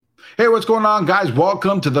Hey, what's going on, guys?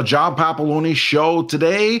 Welcome to the Job Papaloni Show.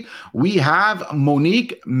 Today we have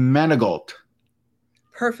Monique Manigault.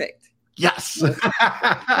 Perfect. Yes.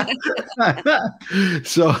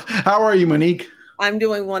 So, how are you, Monique? I'm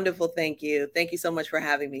doing wonderful. Thank you. Thank you so much for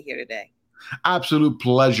having me here today. Absolute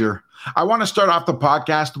pleasure. I want to start off the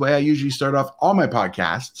podcast the way I usually start off all my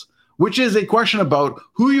podcasts, which is a question about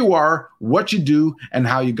who you are, what you do, and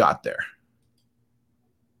how you got there.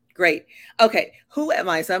 Great. Okay. Who am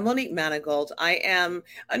I? So I'm Monique Manigault. I am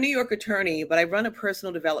a New York attorney, but I run a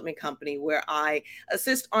personal development company where I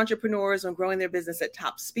assist entrepreneurs on growing their business at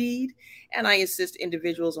top speed, and I assist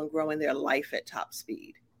individuals on growing their life at top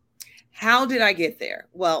speed. How did I get there?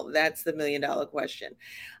 Well, that's the $1,000,000 question.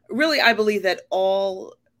 Really, I believe that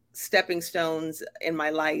all stepping stones in my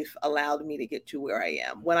life allowed me to get to where I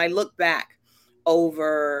am. When I look back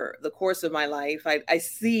over the course of my life, I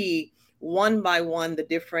see one by one the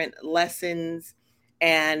different lessons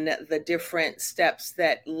and the different steps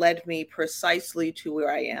that led me precisely to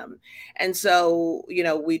where I am. And so,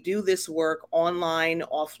 we do this work online,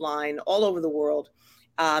 offline, all over the world.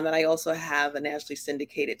 And I also have a nationally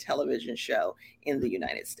syndicated television show in the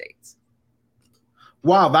United States.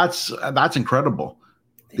 Wow, that's incredible.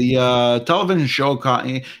 The television show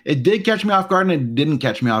it did catch me off guard, and it didn't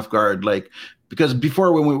catch me off guard. Because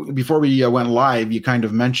before we went live, you kind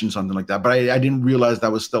of mentioned something like that, but I didn't realize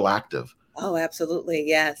that was still active. Oh, absolutely.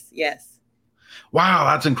 Yes. Wow,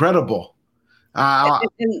 that's incredible. And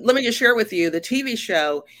let me just share with you, the TV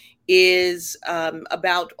show is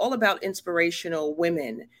all about inspirational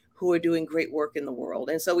women who are doing great work in the world.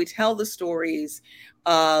 And so we tell the stories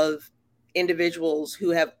of individuals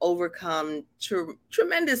who have overcome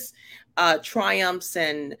tremendous triumphs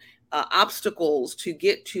and obstacles to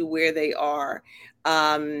get to where they are.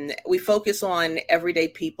 We focus on everyday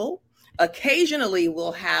people. Occasionally,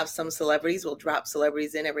 we'll have some celebrities. We'll drop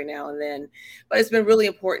celebrities in every now and then. But it's been really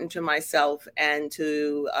important to myself and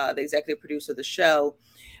to the executive producer of the show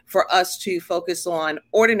for us to focus on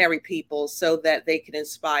ordinary people so that they can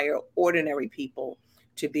inspire ordinary people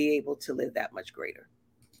to be able to live that much greater.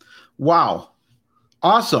 Wow.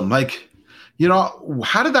 Awesome. How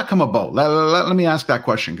did that come about? Let me ask that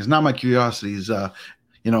question, because now my curiosity is,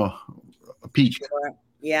 piqued. Sure.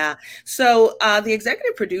 Yeah. So the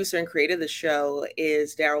executive producer and creator of the show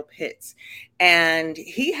is Daryl Pitts, and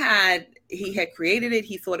he had created it.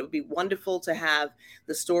 He thought it would be wonderful to have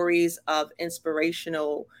the stories of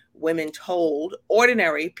inspirational women told,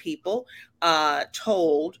 ordinary people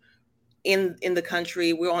told in the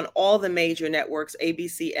country. We're on all the major networks,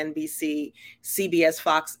 ABC, NBC, CBS,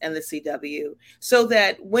 Fox, and the CW, so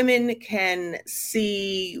that women can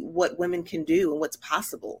see what women can do and what's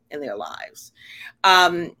possible in their lives.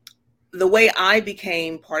 The way I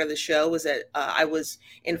became part of the show was that I was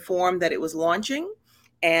informed that it was launching,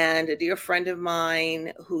 and a dear friend of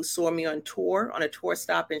mine who saw me on a tour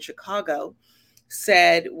stop in Chicago,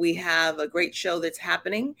 said, "We have a great show that's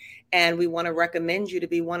happening, and we want to recommend you to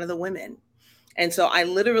be one of the women." And so I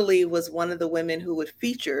literally was one of the women who was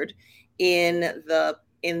featured in the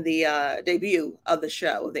debut of the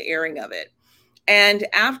show, the airing of it. And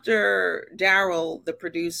after Daryl, the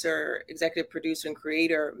producer, executive producer and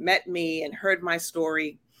creator, met me and heard my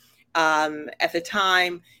story, at the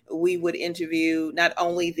time, we would interview not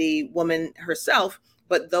only the woman herself,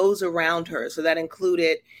 but those around her. So that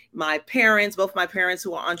included my parents, both my parents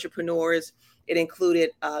who are entrepreneurs. It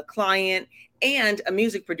included a client and a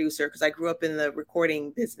music producer, because I grew up in the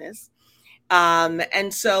recording business.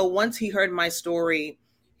 And so once he heard my story,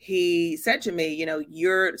 he said to me,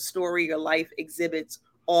 your story, your life exhibits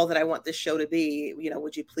all that I want this show to be.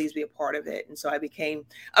 Would you please be a part of it? And so I became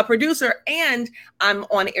a producer, and I'm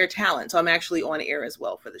on air talent. So I'm actually on air as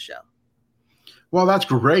well for the show. Well, that's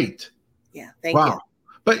great. Yeah. Thank you.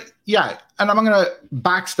 But yeah, and I'm going to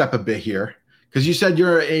backstep a bit here, because you said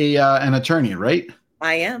you're an attorney, right?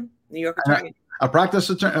 I am. New York attorney. A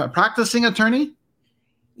practicing attorney?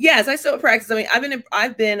 Yes, I still practice. I mean,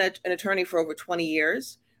 I've been an attorney for over 20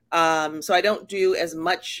 years. So I don't do as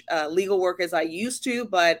much legal work as I used to,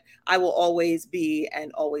 but I will always be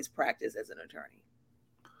and always practice as an attorney.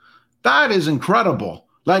 That is incredible.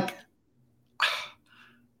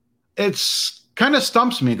 It's kind of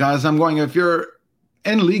stumps me, guys. I'm going, if you're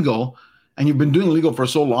in legal and you've been doing legal for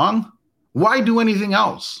so long, why do anything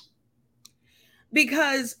else?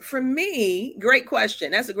 Because for me, great question.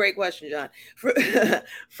 That's a great question, John.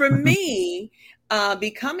 For me,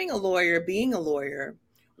 becoming a lawyer, being a lawyer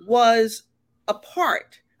was a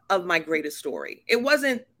part of my greatest story. It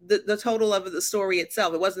wasn't the total of the story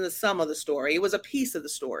itself. It wasn't the sum of the story. It was a piece of the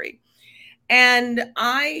story. And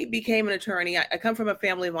I became an attorney. I come from a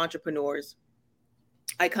family of entrepreneurs.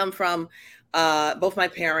 I come from both my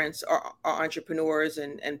parents are entrepreneurs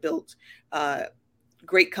and built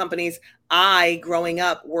great companies. I, growing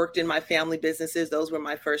up, worked in my family businesses. Those were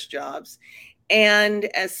my first jobs. And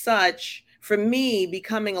as such, for me,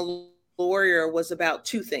 becoming a lawyer was about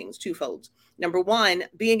two things, twofold. Number one,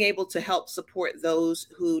 being able to help support those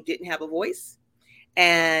who didn't have a voice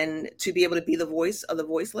and to be able to be the voice of the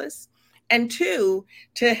voiceless. And two,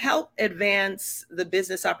 to help advance the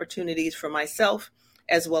business opportunities for myself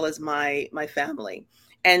as well as my family.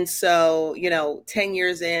 And so, 10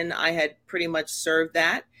 years in, I had pretty much served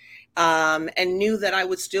that, and knew that I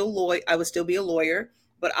would still be a lawyer,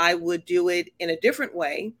 but I would do it in a different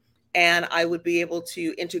way. And I would be able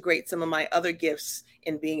to integrate some of my other gifts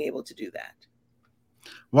in being able to do that.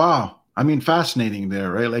 Wow. I mean, fascinating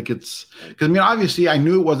there, right? Like because I mean, obviously I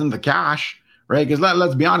knew it wasn't the cash, right? Because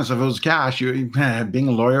let's be honest, if it was cash, you being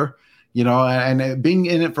a lawyer, and being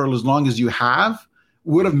in it for as long as you have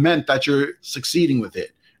would have meant that you're succeeding with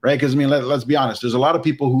it, right? Because I mean, let's be honest, there's a lot of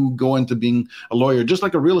people who go into being a lawyer just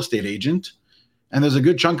like a real estate agent, and there's a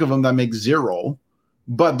good chunk of them that make zero,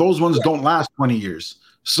 but those ones don't last 20 years.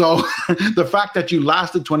 So the fact that you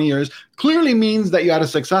lasted 20 years clearly means that you had a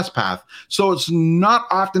success path. So it's not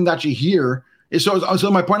often that you hear.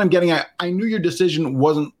 So my point I'm getting at, I knew your decision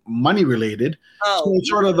wasn't money related. Oh, so it's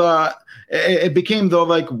sort of it became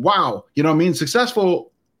like, wow,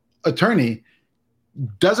 successful attorney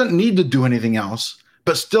doesn't need to do anything else,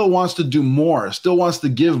 but still wants to do more, still wants to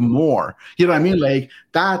give more. You know what I mean? Like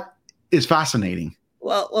that is fascinating.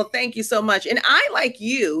 Well, thank you so much. And I, like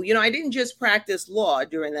you, I didn't just practice law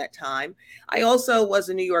during that time. I also was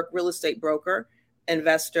a New York real estate broker,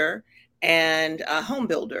 investor, and a home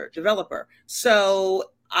builder, developer. So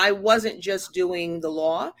I wasn't just doing the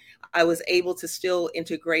law. I was able to still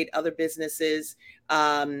integrate other businesses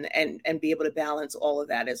and be able to balance all of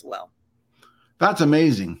that as well. That's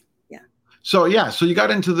amazing. Yeah. So you got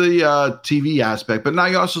into the TV aspect, but now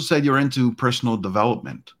you also said you're into personal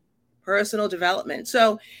development. Personal development.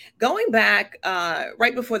 So going back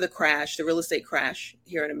right before the crash, the real estate crash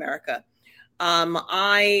here in America,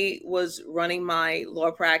 I was running my law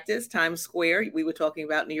practice, Times Square. We were talking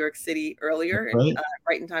about New York City earlier,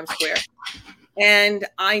 right in Times Square. And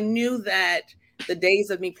I knew that the days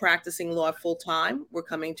of me practicing law full time were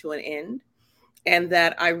coming to an end, and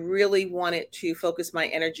that I really wanted to focus my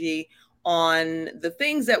energy on the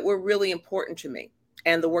things that were really important to me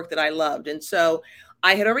and the work that I loved. And so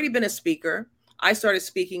I had already been a speaker. I started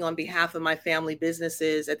speaking on behalf of my family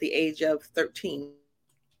businesses at the age of 13.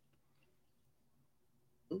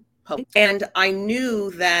 And I knew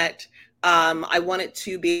that I wanted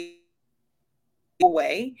to be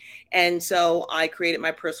away. And so I created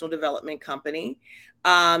my personal development company.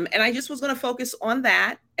 And I just was going to focus on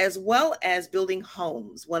that, as well as building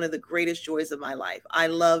homes, one of the greatest joys of my life. I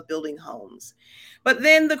love building homes. But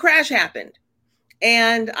then the crash happened.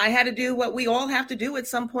 And I had to do what we all have to do at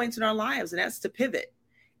some points in our lives, and that's to pivot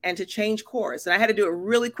and to change course. And I had to do it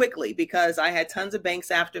really quickly because I had tons of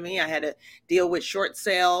banks after me. I had to deal with short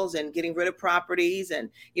sales and getting rid of properties,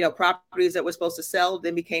 and, properties that were supposed to sell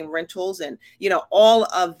then became rentals, and, all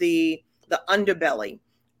of the underbelly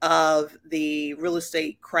of the real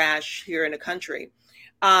estate crash here in the country.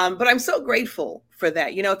 But I'm so grateful for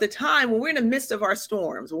that. At the time when we're in the midst of our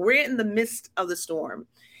storms, when we're in the midst of the storm,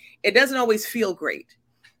 it doesn't always feel great.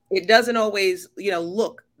 It doesn't always,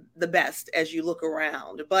 look the best as you look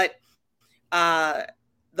around. But the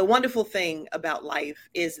wonderful thing about life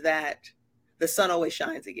is that the sun always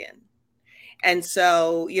shines again. And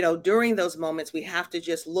so, during those moments, we have to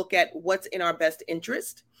just look at what's in our best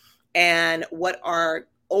interest and what our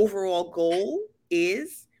overall goal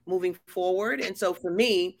is moving forward. And so for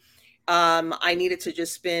me, I needed to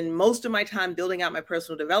just spend most of my time building out my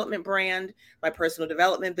personal development brand, my personal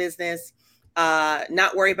development business,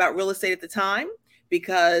 not worry about real estate at the time,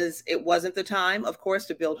 because it wasn't the time, of course,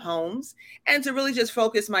 to build homes, and to really just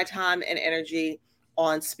focus my time and energy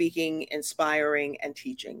on speaking, inspiring, and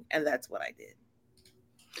teaching. And that's what I did.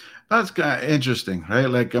 That's kind of interesting, right?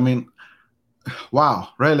 Like, I mean, wow,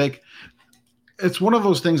 right? Like, it's one of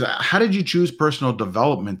those things. How did you choose personal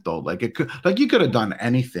development though? Like you could have done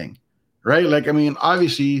anything. Right? Like, I mean,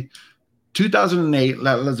 obviously 2008,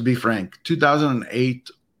 let's be frank,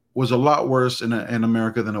 2008 was a lot worse in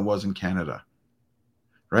America than it was in Canada.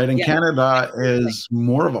 Right? And Canada is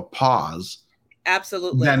more of a pause.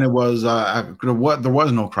 Absolutely. Than it was, there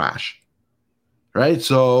was no crash. Right?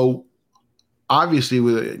 So obviously,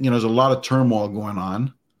 there's a lot of turmoil going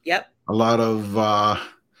on. Yep. A lot of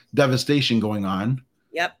devastation going on.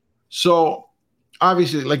 Yep. So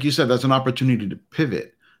obviously, like you said, that's an opportunity to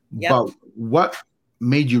pivot. Yep. But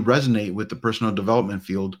made you resonate with the personal development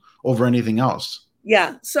field over anything else?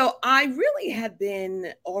 Yeah. So I really have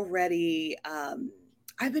been already,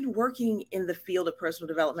 I've been working in the field of personal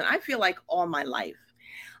development, I feel like all my life.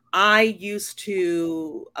 I used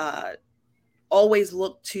to always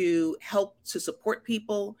look to help to support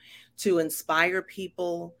people, to inspire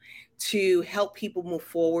people, to help people move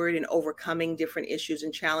forward in overcoming different issues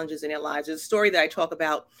and challenges in their lives. There's a story that I talk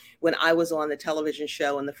about when I was on the television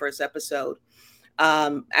show in the first episode.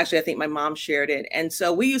 Actually, I think my mom shared it. And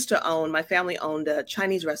so my family owned a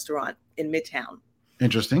Chinese restaurant in Midtown.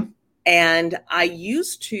 Interesting. And I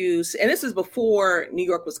used to, and this is before New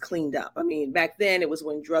York was cleaned up. I mean, back then it was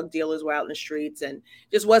when drug dealers were out in the streets and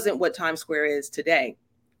just wasn't what Times Square is today.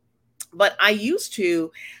 But I used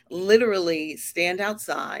to literally stand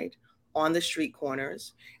outside on the street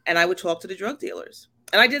corners and I would talk to the drug dealers.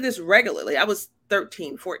 And I did this regularly. I was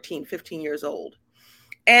 13, 14, 15 years old.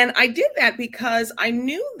 And I did that because I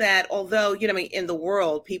knew that although, I mean, in the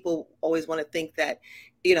world, people always want to think that,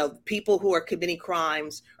 people who are committing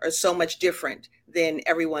crimes are so much different than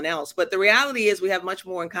everyone else. But the reality is we have much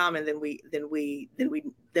more in common than we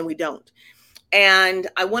don't. And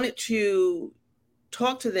I wanted to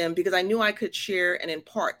talk to them because I knew I could share and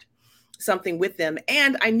impart something with them.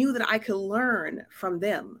 And I knew that I could learn from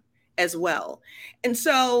them as well. And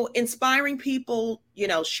so inspiring people,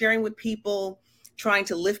 sharing with people, trying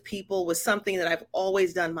to lift people was something that I've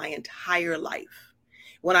always done my entire life.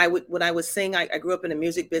 When I was singing, I grew up in the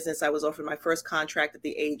music business. I was offered my first contract at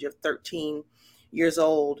the age of 13 years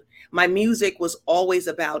old. My music was always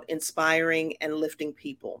about inspiring and lifting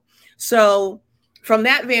people. So from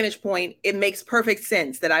that vantage point, it makes perfect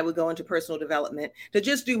sense that I would go into personal development to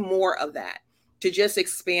just do more of that, to just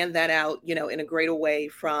expand that out, in a greater way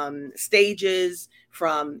from stages,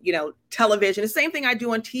 from, television. The same thing I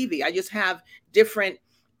do on TV. I just have different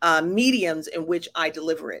mediums in which I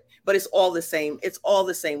deliver it, but it's all the same. It's all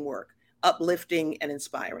the same work, uplifting and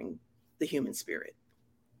inspiring the human spirit.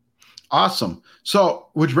 Awesome. So,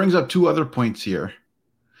 which brings up two other points here.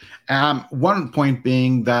 One point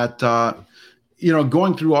being that,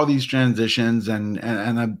 going through all these transitions and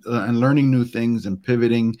learning new things and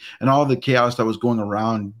pivoting and all the chaos that was going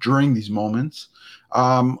around during these moments,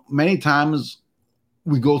 many times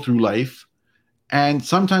we go through life, and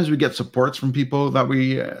sometimes we get supports from people that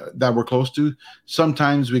we're close to.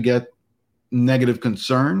 Sometimes we get negative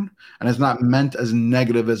concern, and it's not meant as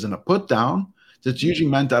negative as in a put down. It's usually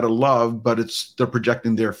meant out of love, but they're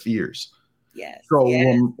projecting their fears. Yes. So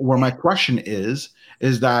where my question is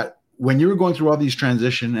that when you were going through all these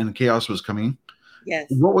transition and chaos was coming, yes,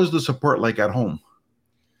 what was the support like at home?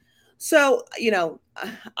 So,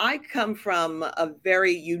 I come from a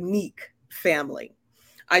very unique family.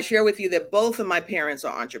 I share with you that both of my parents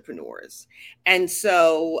are entrepreneurs. And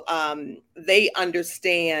so they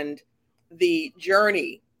understand the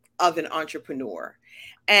journey of an entrepreneur.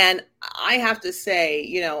 And I have to say,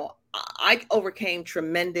 I overcame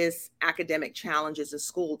tremendous academic challenges in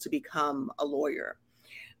school to become a lawyer.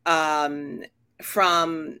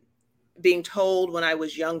 From being told when I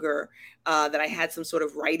was younger that I had some sort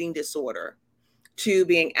of writing disorder, to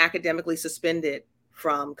being academically suspended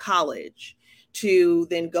from college, to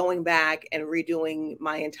then going back and redoing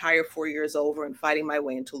my entire 4 years over and fighting my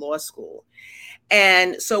way into law school.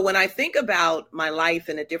 And so when I think about my life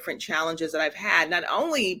and the different challenges that I've had, not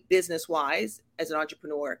only business-wise as an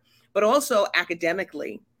entrepreneur, but also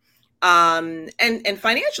academically and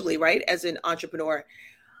financially, right, as an entrepreneur,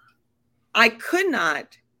 I could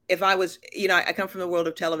not, if I was, I come from the world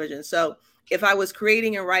of television. So if I was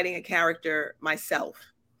creating and writing a character myself,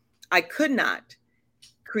 I could not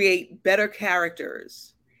create better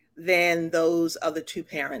characters than those of the two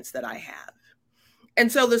parents that I have. And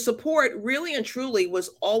so the support really and truly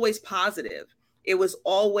was always positive. It was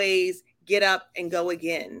always get up and go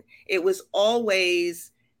again. It was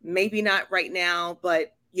always maybe not right now,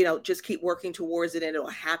 but just keep working towards it and it'll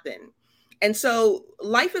happen. And so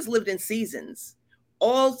life is lived in seasons,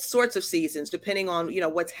 all sorts of seasons, depending on,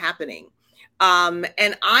 what's happening.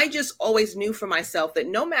 And I just always knew for myself that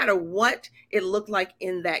no matter what it looked like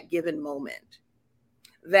in that given moment,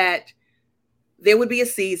 that there would be a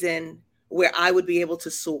season where I would be able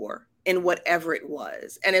to soar in whatever it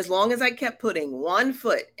was. And as long as I kept putting one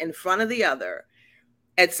foot in front of the other,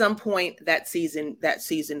 at some point that season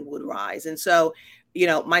would rise. And so,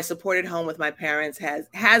 my support at home with my parents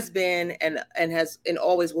has been and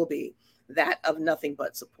always will be that of nothing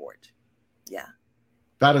but support. Yeah.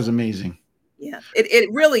 That is amazing. Yeah, it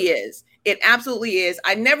really is. It absolutely is.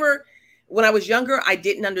 When I was younger, I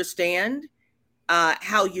didn't understand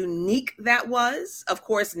how unique that was. Of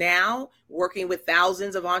course, now working with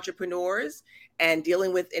thousands of entrepreneurs and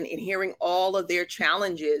dealing with and hearing all of their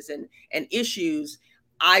challenges and issues,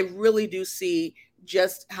 I really do see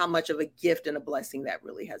just how much of a gift and a blessing that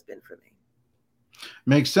really has been for me.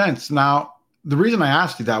 Makes sense. Now, the reason I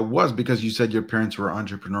asked you that was because you said your parents were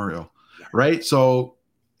entrepreneurial, right? So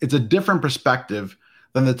it's a different perspective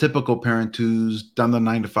than the typical parent who's done the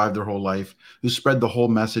 9 to 5 their whole life, who spread the whole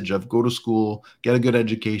message of go to school, get a good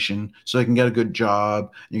education so you can get a good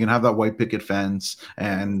job, you can have that white picket fence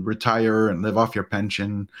and retire and live off your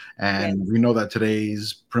pension. And we know that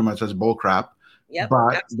today's pretty much that's bull crap.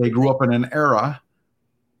 But absolutely. They grew up in an era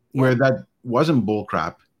where that wasn't bull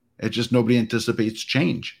crap. It's just nobody anticipates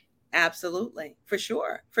change. Absolutely. For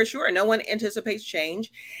sure. For sure. No one anticipates change.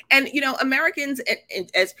 And, Americans,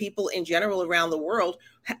 as people in general around the world,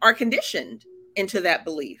 are conditioned into that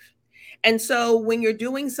belief. And so when you're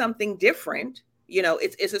doing something different,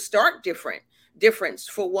 it's a stark difference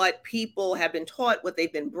for what people have been taught, what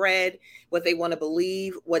they've been bred, what they want to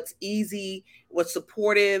believe, what's easy, what's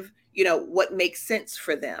supportive, what makes sense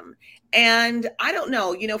for them. And I don't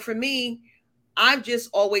know, for me, I've just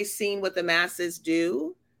always seen what the masses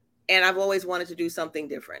do. And I've always wanted to do something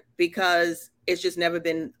different because it's just never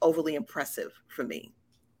been overly impressive for me.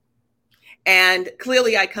 And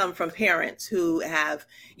clearly I come from parents who have,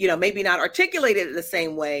 maybe not articulated it the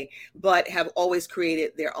same way, but have always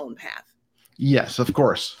created their own path. Yes, of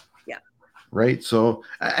course. Yeah. Right. So,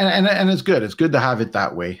 and it's good. It's good to have it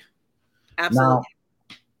that way. Absolutely.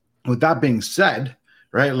 Now, with that being said,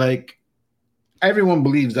 right, like everyone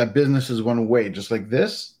believes that business is one way, just like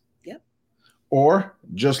this. Or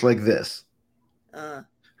just like this,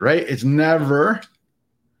 right? It's never,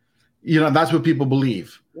 that's what people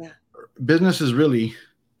believe. Yeah. Business is really.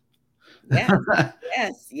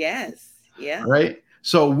 Yes. Right.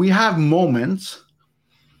 So we have moments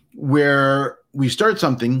where we start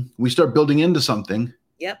something, we start building into something.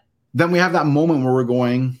 Yep. Then we have that moment where we're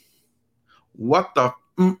going, what the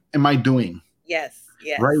am I doing? Yes.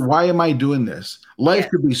 Right. Why am I doing this? Life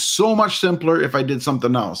could be so much simpler if I did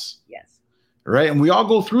something else. Yes. Right. And we all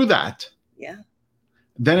go through that. Yeah.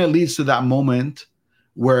 Then it leads to that moment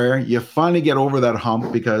where you finally get over that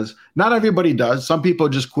hump because not everybody does. Some people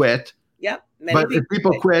just quit. Yep. But if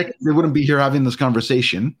people quit, they wouldn't be here having this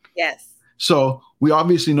conversation. Yes. So we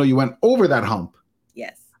obviously know you went over that hump.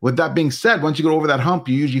 Yes. With that being said, once you go over that hump,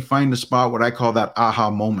 you usually find a spot, what I call that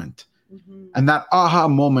aha moment. Mm-hmm. And that aha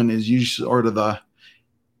moment is usually sort of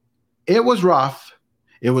it was rough.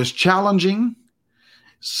 It was challenging.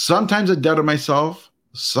 Sometimes I doubted myself.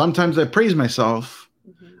 Sometimes I praise myself,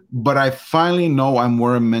 but I finally know I'm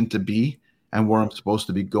where I'm meant to be and where I'm supposed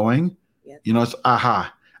to be going. Yes. It's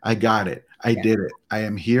aha, I got it. I did it. I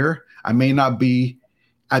am here. I may not be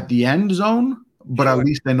at the end zone, but at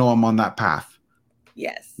least I know I'm on that path.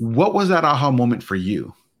 Yes. What was that aha moment for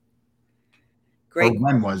you? Great. Or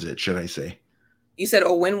when was it, should I say? You said,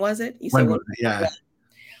 or when was it? When was it? Yeah.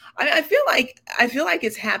 I feel like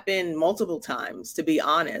it's happened multiple times, to be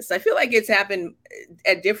honest. I feel like it's happened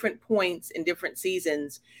at different points in different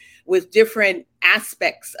seasons with different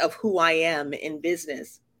aspects of who I am in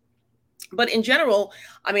business. But in general,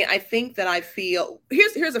 I think that I feel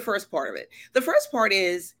here's the first part of it. The first part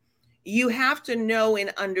is you have to know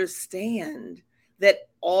and understand that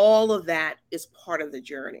all of that is part of the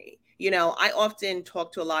journey. I often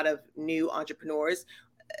talk to a lot of new entrepreneurs.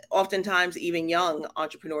 Oftentimes, even young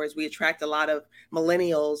entrepreneurs, we attract a lot of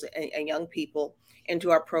millennials and young people into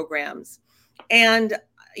our programs. And,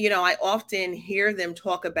 I often hear them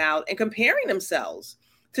talk about and comparing themselves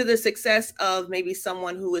to the success of maybe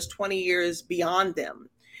someone who is 20 years beyond them,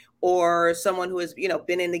 or someone who has,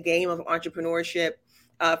 been in the game of entrepreneurship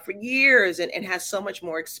for years and has so much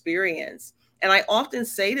more experience. And I often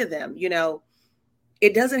say to them,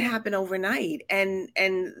 it doesn't happen overnight. And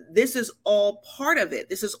this is all part of it.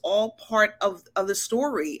 This is all part of the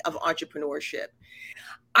story of entrepreneurship.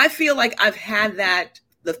 I feel like I've had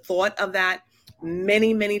the thought of that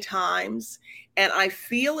many, many times. And I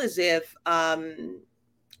feel as if,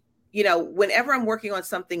 whenever I'm working on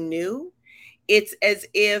something new, it's as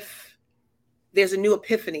if there's a new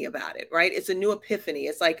epiphany about it, right? It's a new epiphany.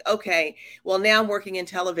 It's like, okay, well, now I'm working in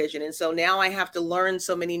television. And so now I have to learn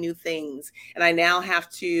so many new things. And I now have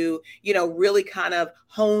to, really kind of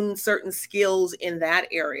hone certain skills in that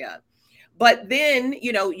area. But then,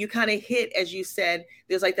 you kind of hit, as you said,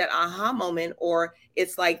 there's like that aha moment, or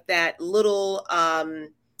it's like that little,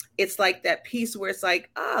 it's like that piece where it's like,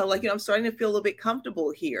 I'm starting to feel a little bit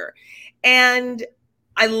comfortable here. And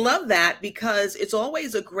I love that because it's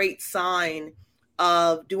always a great sign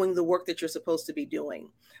of doing the work that you're supposed to be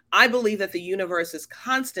doing. I believe that the universe is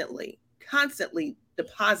constantly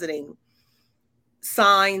depositing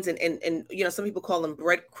signs and some people call them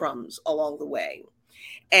breadcrumbs along the way.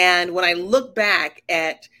 And when I look back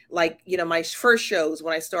at my first shows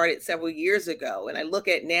when I started several years ago, and I look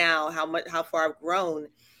at now how far I've grown,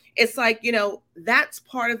 it's like, that's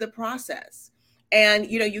part of the process. And,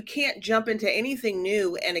 you can't jump into anything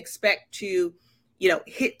new and expect to,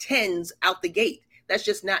 hit tens out the gate. That's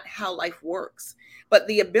just not how life works. But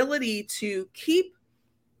the ability to keep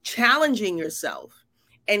challenging yourself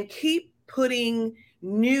and keep putting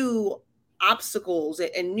new obstacles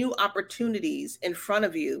and new opportunities in front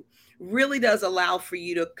of you really does allow for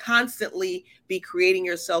you to constantly be creating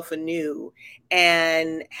yourself anew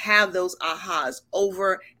and have those ahas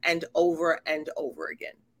over and over and over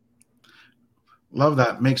again. Love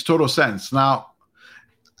that. Makes total sense. Now,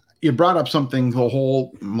 you brought up something, the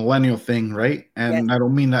whole millennial thing, right? And yes. I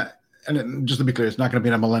don't mean that, and just to be clear, it's not going to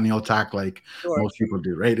be a millennial attack like most people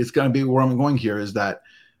do, right? It's going to be where I'm going here is that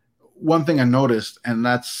one thing I noticed, and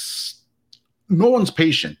that's no one's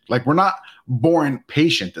patient. Like, we're not born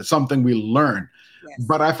patient. It's something we learn. Yes.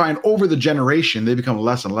 But I find over the generation, they become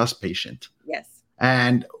less and less patient. Yes.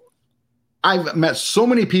 And I've met so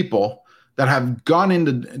many people that have gone in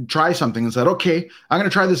to try something and said, okay, I'm going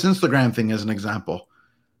to try this Instagram thing as an example.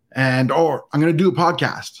 Or I'm going to do a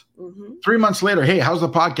podcast. Mm-hmm. 3 months later, hey, how's the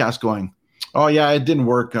podcast going? Oh, yeah, it didn't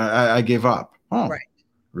work. I gave up. Oh, right.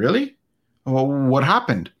 Really? Well, what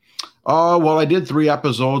happened? Oh, well, I did 3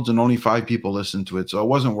 episodes and only 5 people listened to it, so it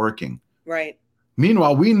wasn't working. Right.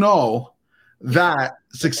 Meanwhile, we know that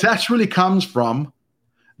success really comes from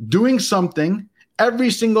doing something every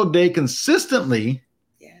single day consistently.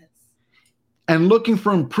 Yes. And looking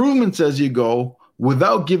for improvements as you go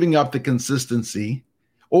without giving up the consistency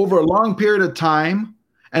over a long period of time,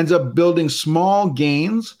 ends up building small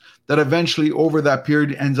gains that eventually over that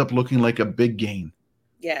period ends up looking like a big gain.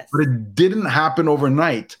 Yes. But it didn't happen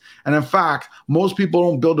overnight. And in fact, most people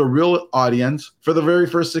don't build a real audience for the very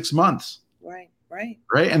first 6 months.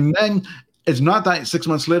 Right. And then it's not that 6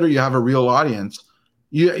 months later you have a real audience.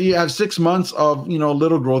 You have 6 months of,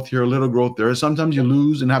 little growth here, a little growth there. Sometimes you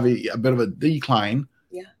lose and have a bit of a decline.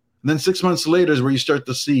 Yeah. And then 6 months later is where you start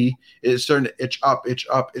to see it's starting to itch up.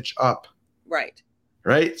 Right.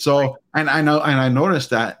 So, right. And I noticed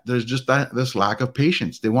that there's just this lack of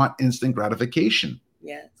patience. They want instant gratification.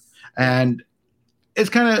 Yes. And it's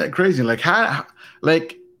kind of crazy.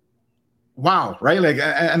 Wow. Right.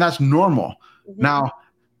 And that's normal. Mm-hmm. Now,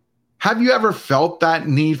 have you ever felt that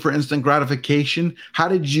need for instant gratification? How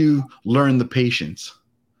did you learn the patience?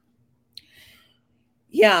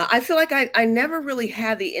 Yeah, I feel like I never really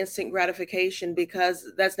had the instant gratification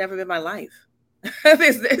because that's never been my life.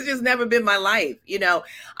 It's just never been my life.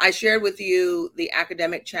 I shared with you the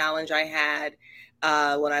academic challenge I had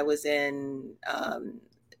when I was in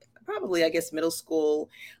probably, I guess, middle school.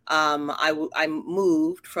 I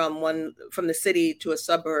moved from the city to a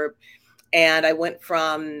suburb. And I went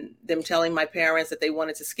from them telling my parents that they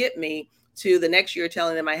wanted to skip me to the next year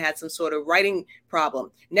telling them I had some sort of writing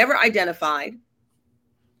problem. Never identified,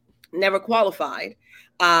 never qualified,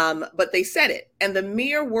 but they said it. And the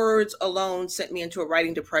mere words alone sent me into a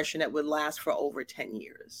writing depression that would last for over 10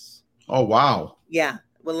 years. Oh, wow. Yeah,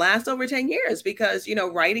 would last over 10 years because,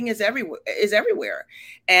 writing is everywhere.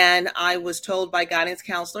 And I was told by guidance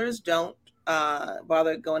counselors, don't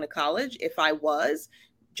bother going to college. If I was,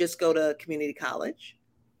 just go to community college,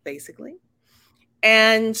 basically.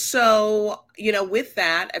 And so, with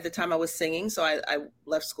that, at the time I was singing, so I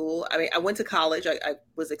left school. I mean, I went to college. I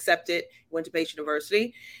was accepted, went to Pace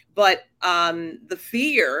University. But the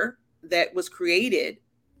fear that was created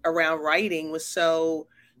around writing was so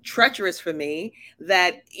treacherous for me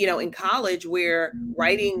that, in college where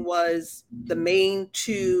writing was the main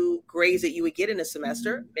 2 grades that you would get in a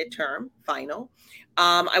semester, midterm, final,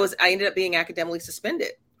 I ended up being academically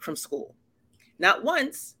suspended from school. Not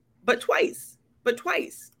once, but twice.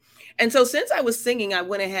 And so since I was singing, I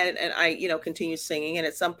went ahead and I, continued singing. And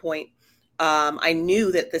at some point, I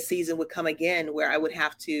knew that the season would come again where I would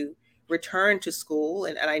have to return to school.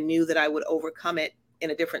 And I knew that I would overcome it in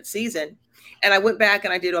a different season. And I went back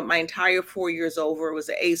and I did my entire 4 years over. Was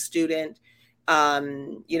an A student,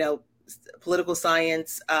 political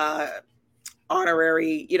science,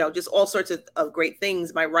 honorary, just all sorts of great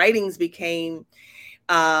things. My writings became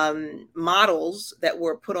models that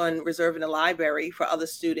were put on reserve in the library for other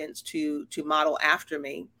students to model after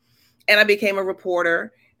me. And I became a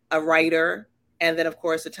reporter, a writer, and then, of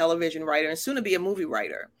course, a television writer, and soon to be a movie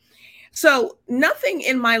writer. So nothing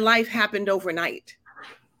in my life happened overnight.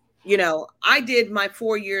 I did my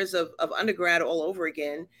 4 years of undergrad all over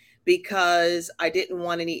again because I didn't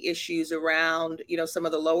want any issues around, some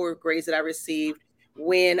of the lower grades that I received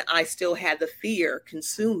when I still had the fear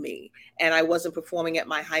consume me and I wasn't performing at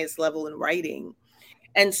my highest level in writing.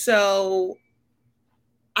 And so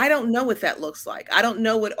I don't know what that looks like. I don't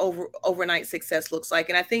know what overnight success looks like.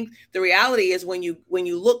 And I think the reality is when you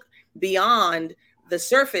look beyond the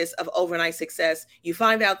surface of overnight success, you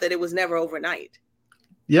find out that it was never overnight.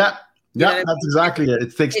 Yeah. Yeah, that's exactly it.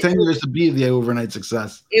 It takes 10 years to be the overnight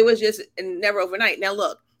success. It was just never overnight. Now,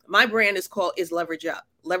 look, my brand is Leverage Up.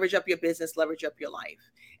 Leverage up your business, leverage up your life.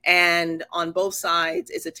 And on both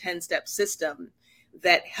sides, it's a 10-step system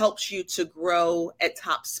that helps you to grow at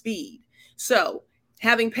top speed. So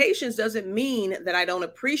having patience doesn't mean that I don't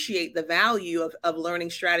appreciate the value of learning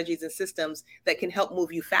strategies and systems that can help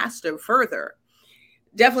move you faster, further.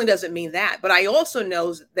 Definitely doesn't mean that. But I also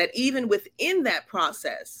know that even within that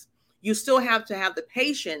process, you still have to have the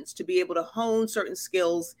patience to be able to hone certain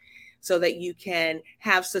skills so that you can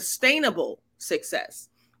have sustainable success,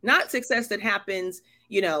 not success that happens,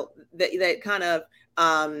 that kind of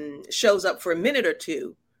shows up for a minute or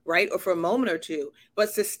two, right? Or for a moment or two, but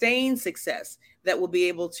sustained success that will be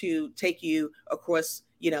able to take you across,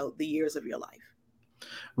 the years of your life.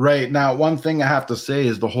 Right. Now, one thing I have to say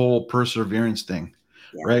is the whole perseverance thing,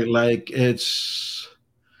 right? Like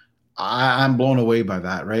I'm blown away by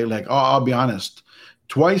that, right? Like, I'll be honest,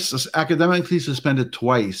 twice academically suspended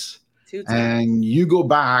twice, and you go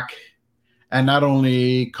back and not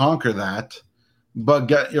only conquer that, but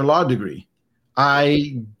get your law degree.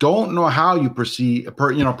 I don't know how you persevere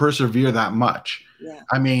that much. Yeah.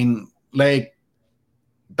 I mean, like,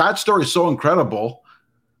 that story is so incredible.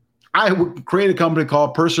 I would create a company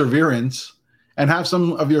called Perseverance and have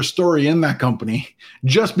some of your story in that company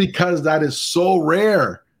just because that is so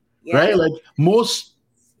rare, right? Like, most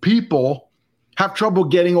people have trouble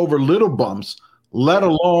getting over little bumps, let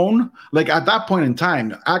alone, like, at that point in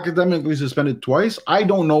time, academically suspended twice. I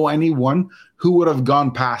don't know anyone who would have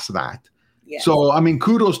gone past that. Yes. So, I mean,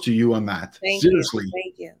 kudos to you on that. Seriously.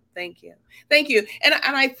 Thank you. And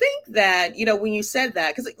I think that, when you said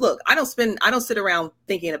that, because look, I don't sit around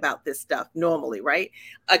thinking about this stuff normally, right?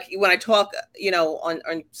 When I talk,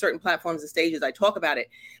 on certain platforms and stages, I talk about it,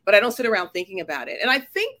 but I don't sit around thinking about it. And I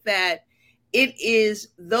think that it is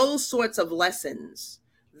those sorts of lessons,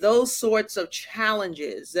 those sorts of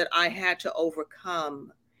challenges that I had to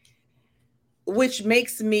overcome, which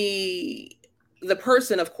makes me the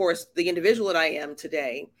person, of course, the individual that I am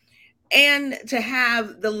today, and to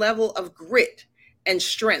have the level of grit and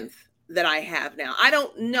strength that I have now. I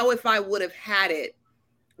don't know if I would have had it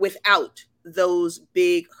without those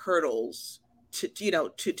big hurdles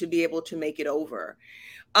to be able to make it over.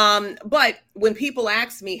 But when people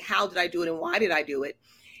ask me, how did I do it and why did I do it?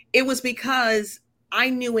 It was because I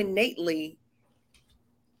knew innately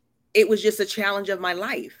it was just a challenge of my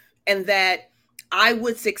life, and that I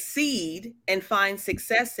would succeed and find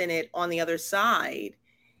success in it on the other side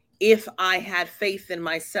if I had faith in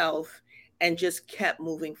myself and just kept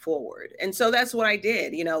moving forward. And so that's what I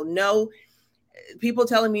did. No, people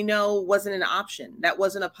telling me no wasn't an option. That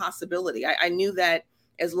wasn't a possibility. I knew that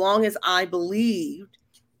as long as I believed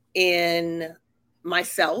in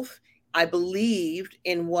myself, I believed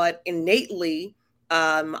in what innately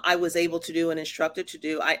I was able to do and instructed to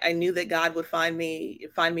do. I knew that God would find me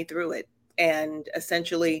through it. And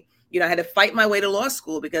essentially, I had to fight my way to law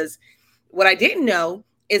school, because what I didn't know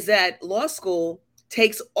is that law school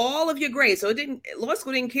takes all of your grades. So law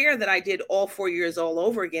school didn't care that I did all 4 years all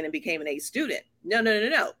over again and became an A student.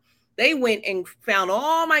 No. They went and found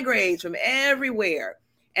all my grades from everywhere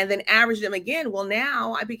and then averaged them again. Well,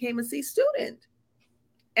 now I became a C student.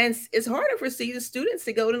 And it's harder for C students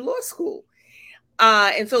to go to law school.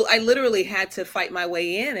 And so I literally had to fight my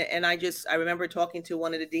way in. And I remember talking to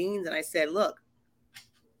one of the deans, and I said, look,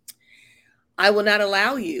 I will not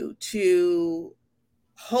allow you to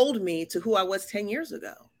hold me to who I was 10 years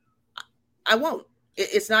ago. I won't.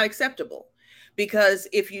 It's not acceptable. Because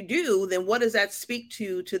if you do, then what does that speak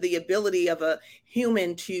to the ability of a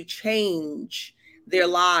human to change their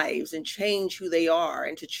lives and change who they are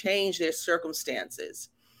and to change their circumstances?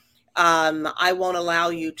 I won't allow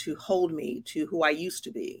you to hold me to who I used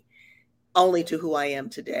to be, only to who I am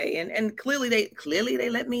today. And clearly they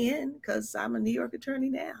let me in, because I'm a New York attorney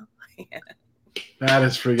now. That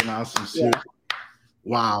is freaking awesome, Sue. Yeah.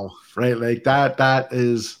 Wow. Right. Like that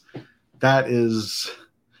is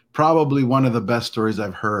probably one of the best stories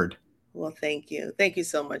I've heard. Well, thank you. Thank you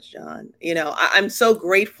so much, John. I'm so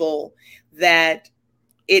grateful that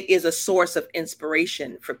it is a source of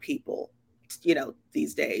inspiration for people,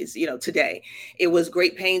 these days, today. It was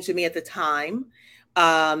great pain to me at the time.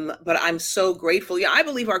 But I'm so grateful. I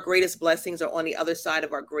believe our greatest blessings are on the other side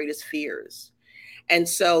of our greatest fears. And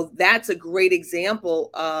so that's a great example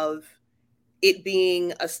of it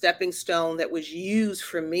being a stepping stone that was used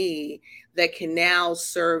for me that can now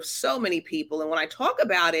serve so many people. And when I talk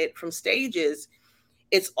about it from stages,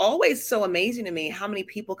 it's always so amazing to me how many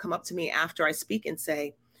people come up to me after I speak and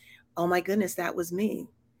say, oh my goodness, that was me.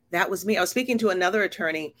 That was me. I was speaking to another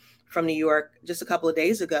attorney from New York just a couple of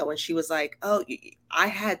days ago, and she was like, oh, I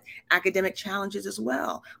had academic challenges as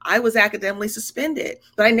well. I was academically suspended,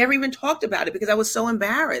 but I never even talked about it because I was so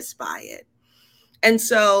embarrassed by it. And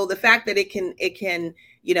so the fact that it can,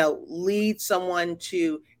 lead someone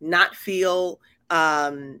to not feel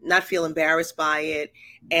embarrassed by it,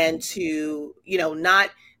 and to,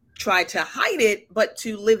 not try to hide it, but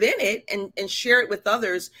to live in it and share it with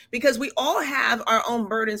others, because we all have our own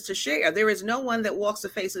burdens to share. There is no one that walks the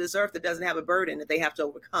face of this earth that doesn't have a burden that they have to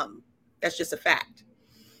overcome. That's just a fact.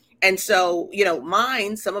 And so,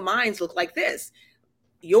 some of mine look like this.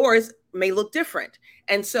 Yours may look different.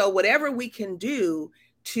 And so whatever we can do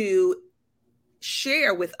to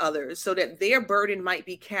share with others so that their burden might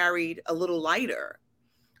be carried a little lighter,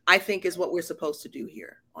 I think is what we're supposed to do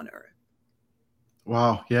here on earth.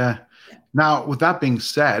 Wow. Yeah. Now, with that being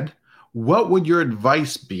said, what would your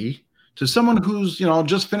advice be to someone who's,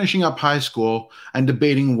 just finishing up high school and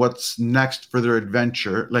debating what's next for their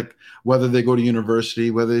adventure, like whether they go to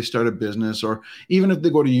university, whether they start a business, or even if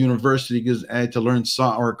they go to university because to learn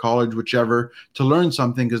or college, whichever, to learn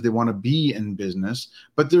something because they want to be in business,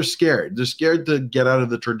 but they're scared. They're scared to get out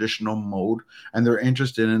of the traditional mode, and they're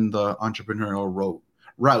interested in the entrepreneurial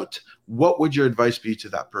route. What would your advice be to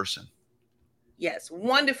that person? Yes.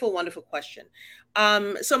 Wonderful, wonderful question.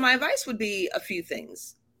 So my advice would be a few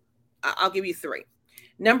things. I'll give you three.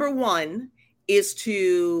 Number one is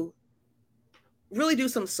to really do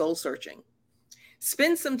some soul searching.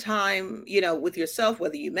 Spend some time, with yourself,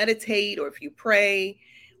 whether you meditate or if you pray,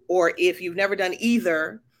 or if you've never done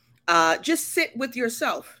either, just sit with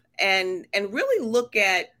yourself and really look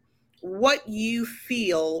at what you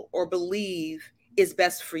feel or believe is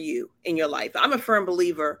best for you in your life. I'm a firm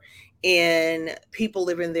believer in people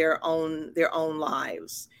living their own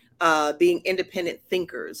lives, being independent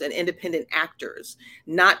thinkers and independent actors,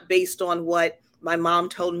 not based on what my mom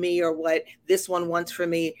told me or what this one wants for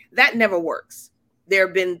me. That never works. There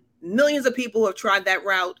have been millions of people who have tried that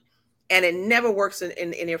route, and it never works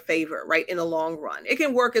in their favor, right? In the long run. It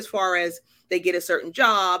can work as far as they get a certain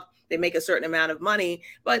job, they make a certain amount of money,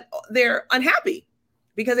 but they're unhappy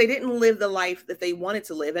because they didn't live the life that they wanted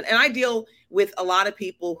to live. And I deal with a lot of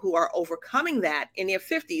people who are overcoming that in their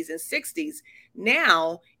 50s and 60s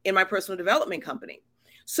now in my personal development company.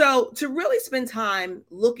 So to really spend time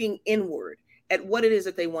looking inward at what it is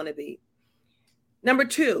that they want to be. Number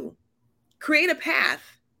two, create a path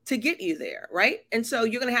to get you there, right? And so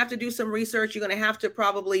you're going to have to do some research. You're going to have to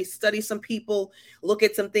probably study some people, look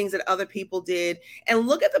at some things that other people did, and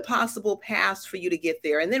look at the possible paths for you to get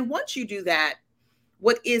there. And then once you do that,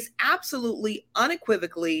 what is absolutely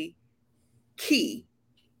unequivocally key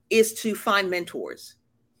is to find mentors.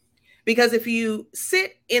 Because if you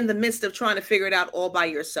sit in the midst of trying to figure it out all by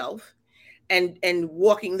yourself and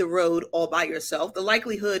walking the road all by yourself, the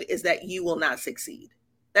likelihood is that you will not succeed.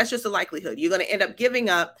 That's just a likelihood. You're going to end up giving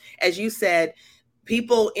up. As you said,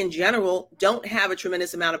 people in general don't have a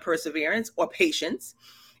tremendous amount of perseverance or patience.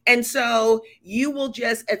 And so you will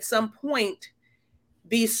just at some point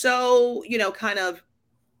be so, kind of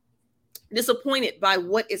disappointed by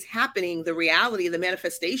what is happening, the reality, the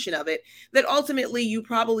manifestation of it, that ultimately you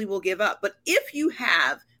probably will give up. But if you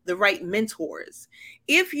have the right mentors,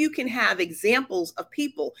 if you can have examples of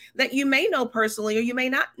people that you may know personally or you may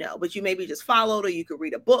not know, but you maybe just followed, or you could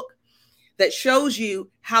read a book that shows you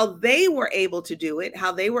how they were able to do it,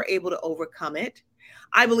 how they were able to overcome it,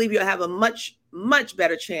 I believe you'll have a much, much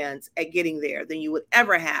better chance at getting there than you would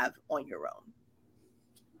ever have on your own.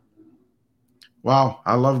 Wow,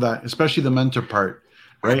 I love that, especially the mentor part,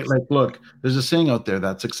 right? Absolutely. Like, look, there's a saying out there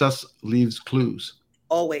that success leaves clues.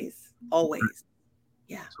 Always, always.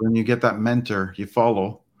 Yeah. So when you get that mentor, you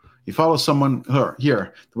follow someone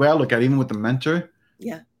here. The way I look at it, even with the mentor,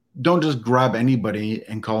 don't just grab anybody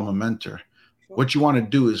and call them a mentor. Sure. What you want to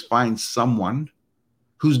do is find someone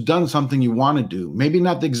who's done something you want to do, maybe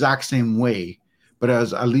not the exact same way, but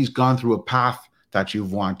has at least gone through a path that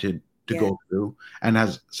you've wanted to go through and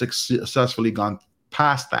has successfully gone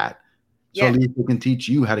past that. So at least they can teach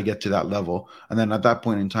you how to get to that level. And then at that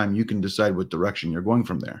point in time, you can decide what direction you're going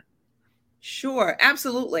from there. Sure,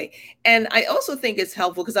 absolutely. And I also think it's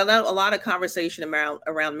helpful because I know a lot of conversation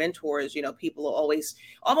around mentors, people will always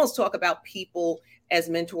almost talk about people as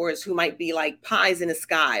mentors who might be like pies in the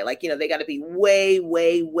sky, like, they got to be way,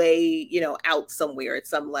 way, way, out somewhere at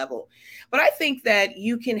some level. But I think that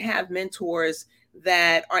you can have mentors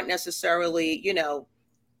that aren't necessarily,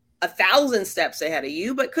 1,000 steps ahead of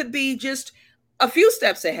you, but could be just a few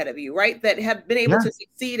steps ahead of you, right? That have been able to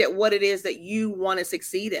succeed at what it is that you want to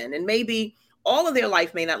succeed in. And maybe all of their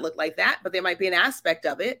life may not look like that, but there might be an aspect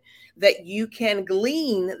of it that you can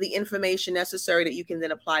glean the information necessary that you can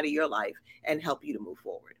then apply to your life and help you to move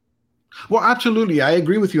forward. Well, absolutely. I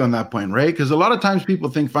agree with you on that point, right? Because a lot of times people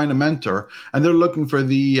think find a mentor and they're looking for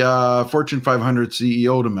the Fortune 500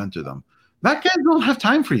 CEO to mentor them. That guy don't have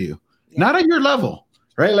time for you, not at your level.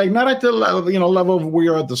 Right? Like not at the level of where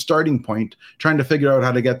you're at the starting point, trying to figure out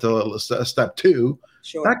how to get to step 2.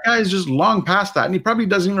 Sure. That guy's just long past that. And he probably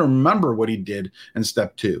doesn't even remember what he did in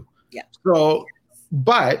step 2. Yeah. So,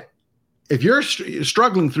 but if you're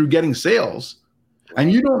struggling through getting sales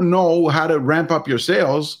and you don't know how to ramp up your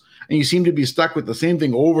sales and you seem to be stuck with the same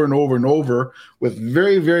thing over and over and over with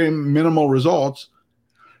very, very minimal results,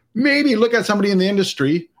 maybe look at somebody in the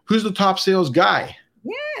industry who's the top sales guy.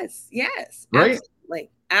 Yes. Right?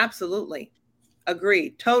 Absolutely.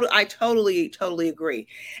 Agreed. I totally agree.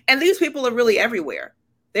 And these people are really everywhere.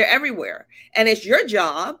 They're everywhere. And it's your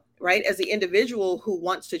job, right, as the individual who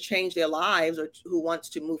wants to change their lives or who wants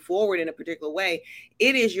to move forward in a particular way,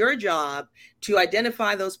 it is your job to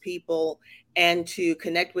identify those people and to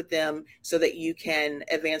connect with them so that you can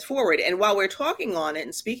advance forward. And while we're talking on it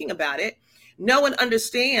and speaking about it, know and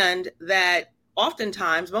understand that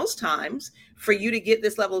oftentimes, most times, for you to get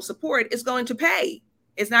this level of support, it's going to pay.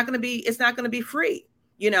 It's not going to be free.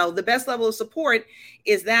 The best level of support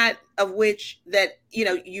is that of which that,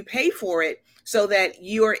 you pay for it so that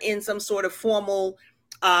you are in some sort of formal,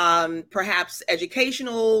 perhaps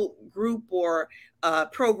educational group or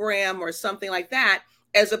program or something like that,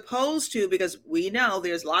 as opposed to, because we know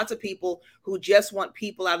there's lots of people who just want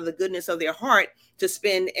people out of the goodness of their heart to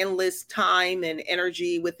spend endless time and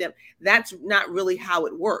energy with them. That's not really how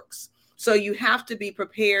it works. So you have to be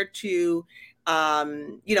prepared to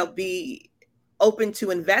be open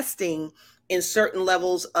to investing in certain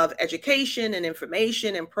levels of education and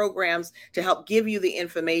information and programs to help give you the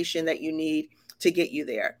information that you need to get you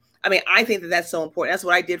there. I mean, I think that that's so important. That's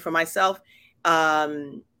what I did for myself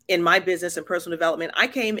in my business and personal development. I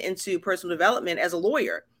came into personal development as a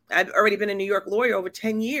lawyer. I've already been a New York lawyer over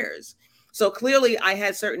 10 years. So clearly I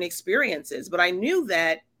had certain experiences, but I knew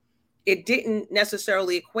that it didn't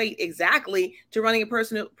necessarily equate exactly to running a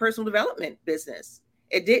personal development business.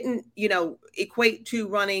 It didn't, equate to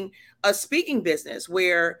running a speaking business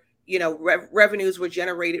where, revenues were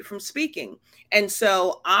generated from speaking. And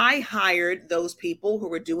so I hired those people who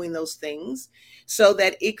were doing those things so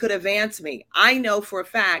that it could advance me. I know for a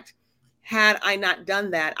fact, had I not done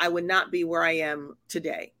that, I would not be where I am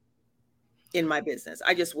today in my business.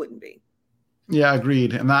 I just wouldn't be. Yeah,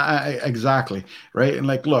 agreed. And exactly. Right. And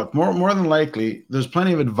like, look, more than likely, there's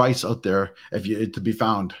plenty of advice out there to be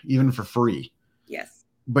found, even for free. Yes.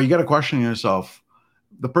 But you got to question yourself,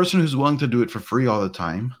 the person who's willing to do it for free all the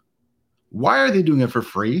time, why are they doing it for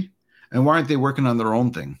free? And why aren't they working on their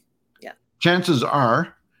own thing? Yeah. Chances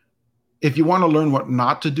are, if you want to learn what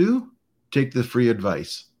not to do, take the free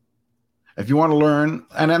advice. If you want to learn,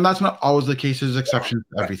 and that's not always the case, there's exceptions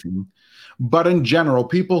to everything. But in general,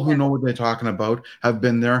 people who know what they're talking about, have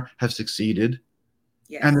been there, have succeeded.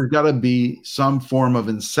 Yes. And there's got to be some form of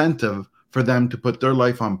incentive for them to put their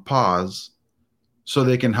life on pause so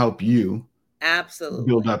they can help you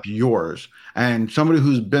build up yours. And somebody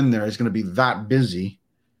who's been there is going to be that busy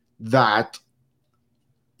that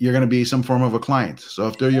you're going to be some form of a client. So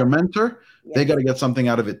if they're your mentor, they got to get something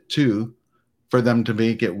out of it too for them to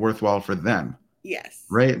make it worthwhile for them. Yes.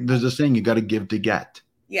 Right? There's a saying, you got to give to get.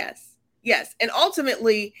 Yes. And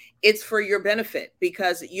ultimately, it's for your benefit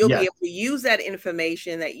because you'll be able to use that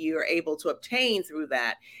information that you're able to obtain through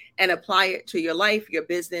that and apply it to your life, your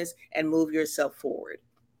business, and move yourself forward.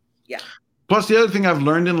 Yeah. Plus, the other thing I've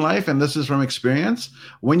learned in life, and this is from experience,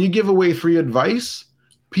 when you give away free advice,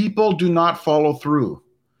 people do not follow through.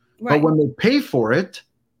 Right. But when they pay for it,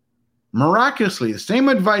 miraculously, the same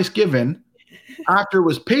advice given after it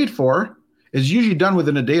was paid for is usually done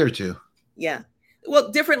within a day or two. Yeah.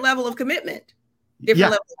 Well, different level of commitment. And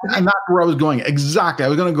that's where I was going. Exactly. I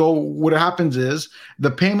was going to go, what happens is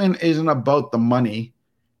the payment isn't about the money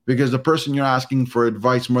because the person you're asking for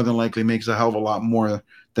advice more than likely makes a hell of a lot more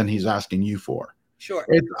than he's asking you for. Sure.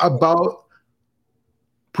 It's about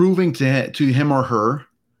proving to him or her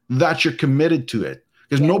that you're committed to it.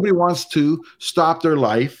 because nobody wants to stop their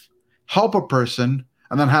life, help a person,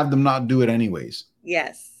 and then have them not do it anyways.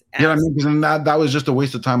 Yes. You know what I mean? Because that was just a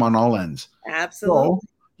waste of time on all ends. Absolutely. So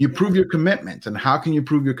you prove your commitment. And how can you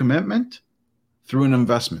prove your commitment? Through an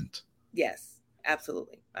investment. Yes,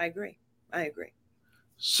 absolutely. I agree.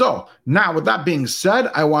 So now with that being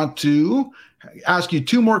said, I want to ask you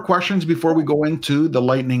 2 more questions before we go into the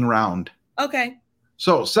lightning round. Okay.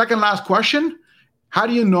 So second last question. How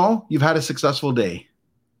do you know you've had a successful day?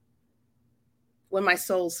 When my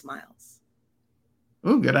soul smiles.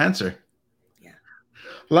 Ooh, good answer. Yeah.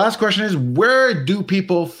 Last question is, where do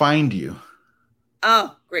people find you?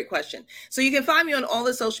 Oh, great question. So you can find me on all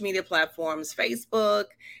the social media platforms, Facebook,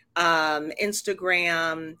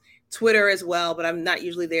 Instagram, Twitter as well, but I'm not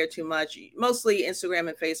usually there too much, mostly Instagram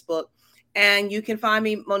and Facebook. And you can find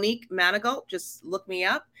me, Monique Manigault. Just look me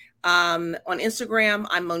up. On Instagram,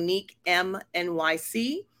 I'm Monique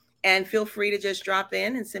MNYC. And feel free to just drop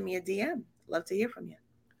in and send me a DM. Love to hear from you.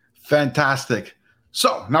 Fantastic.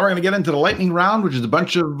 So now we're going to get into the lightning round, which is a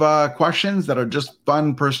bunch of questions that are just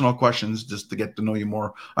fun, personal questions, just to get to know you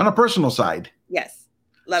more on a personal side. Yes.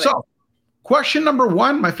 Love it. So question number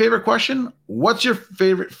 1, my favorite question. What's your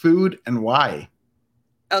favorite food and why?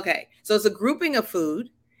 Okay. So it's a grouping of food.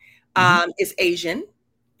 It's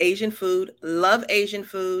Asian food. Love Asian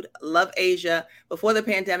food. Love Asia. Before the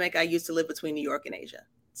pandemic, I used to live between New York and Asia,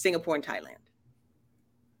 Singapore and Thailand.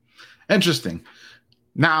 Interesting.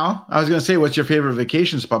 Now, I was going to say, what's your favorite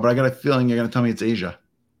vacation spot? But I got a feeling you're going to tell me it's Asia.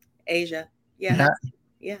 Asia. Yeah.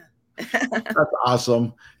 That's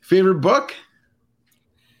awesome. Favorite book?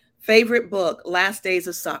 Favorite book, Last Days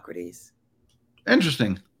of Socrates.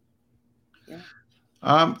 Interesting.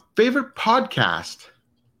 Yeah. Favorite podcast?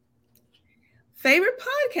 Favorite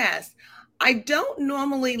podcast? I don't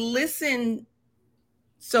normally listen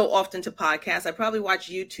so often to podcasts. I probably watch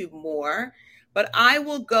YouTube more, but I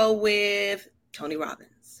will go with Tony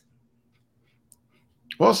Robbins.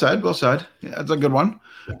 Well said. Well said. Yeah, that's a good one.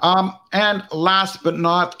 And last but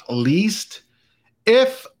not least,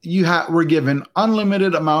 if you were given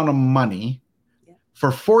unlimited amount of money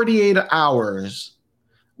for 48 hours,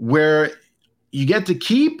 where you get to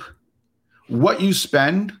keep what you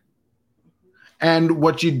spend and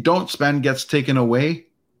what you don't spend gets taken away,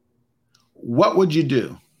 what would you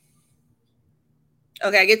do?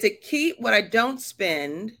 Okay, I get to keep what I don't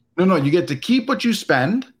spend. No, you get to keep what you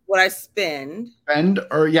spend. What I spend.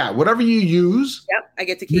 Whatever you use. Yep, I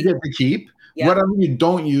get to keep. You get to keep. Yep. Whatever you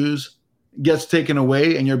don't use gets taken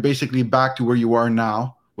away, and you're basically back to where you are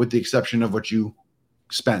now, with the exception of what you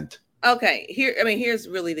spent. Okay, here's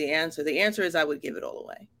really the answer. The answer is I would give it all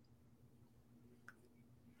away.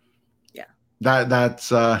 Yeah.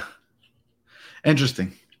 That's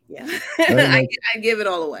interesting. Yeah. I give it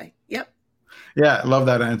all away. Yep. Yeah, I love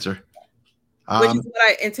that answer. Which is what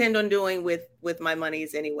I intend on doing with my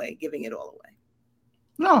monies anyway, giving it all away.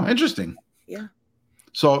 No, interesting. Yeah.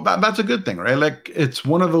 So that's a good thing, right? Like, it's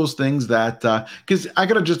one of those things that, because I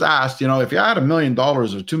could have just asked, if you had $1 million or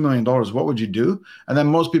 $2 million, what would you do? And then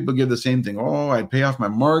most people give the same thing. Oh, I'd pay off my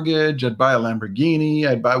mortgage. I'd buy a Lamborghini.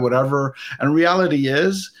 I'd buy whatever. And reality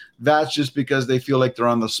is that's just because they feel like they're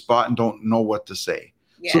on the spot and don't know what to say.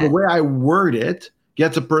 Yeah. So the way I word it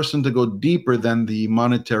gets a person to go deeper than the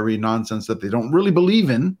monetary nonsense that they don't really believe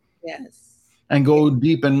in. Yes. And go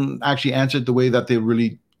deep and actually answer it the way that they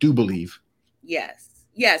really do believe. Yes.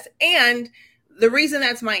 And the reason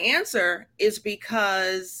that's my answer is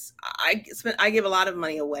because I give a lot of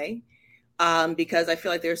money away because I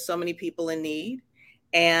feel like there's so many people in need.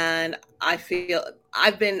 And I feel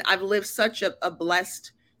I've lived such a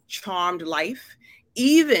blessed, charmed life,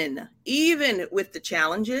 even with the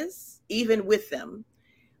challenges, even with them,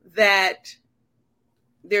 that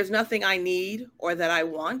there's nothing I need or that I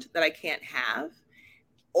want that I can't have,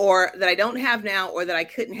 or that I don't have now, or that I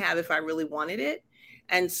couldn't have if I really wanted it.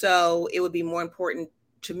 And so it would be more important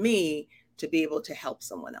to me to be able to help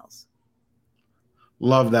someone else.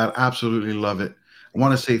 Love that. Absolutely love it. I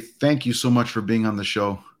want to say thank you so much for being on the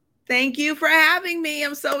show. Thank you for having me.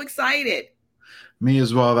 I'm so excited. Me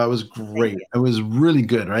as well. That was great. It was really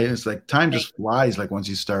good, right? It's like time just flies like once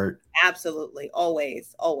you start. Absolutely.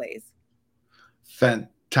 Always.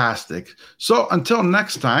 Fantastic. So until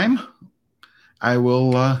next time, I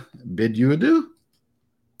will bid you adieu.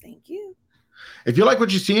 Thank you. If you like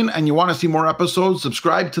what you've seen and you want to see more episodes,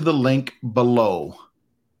 subscribe to the link below.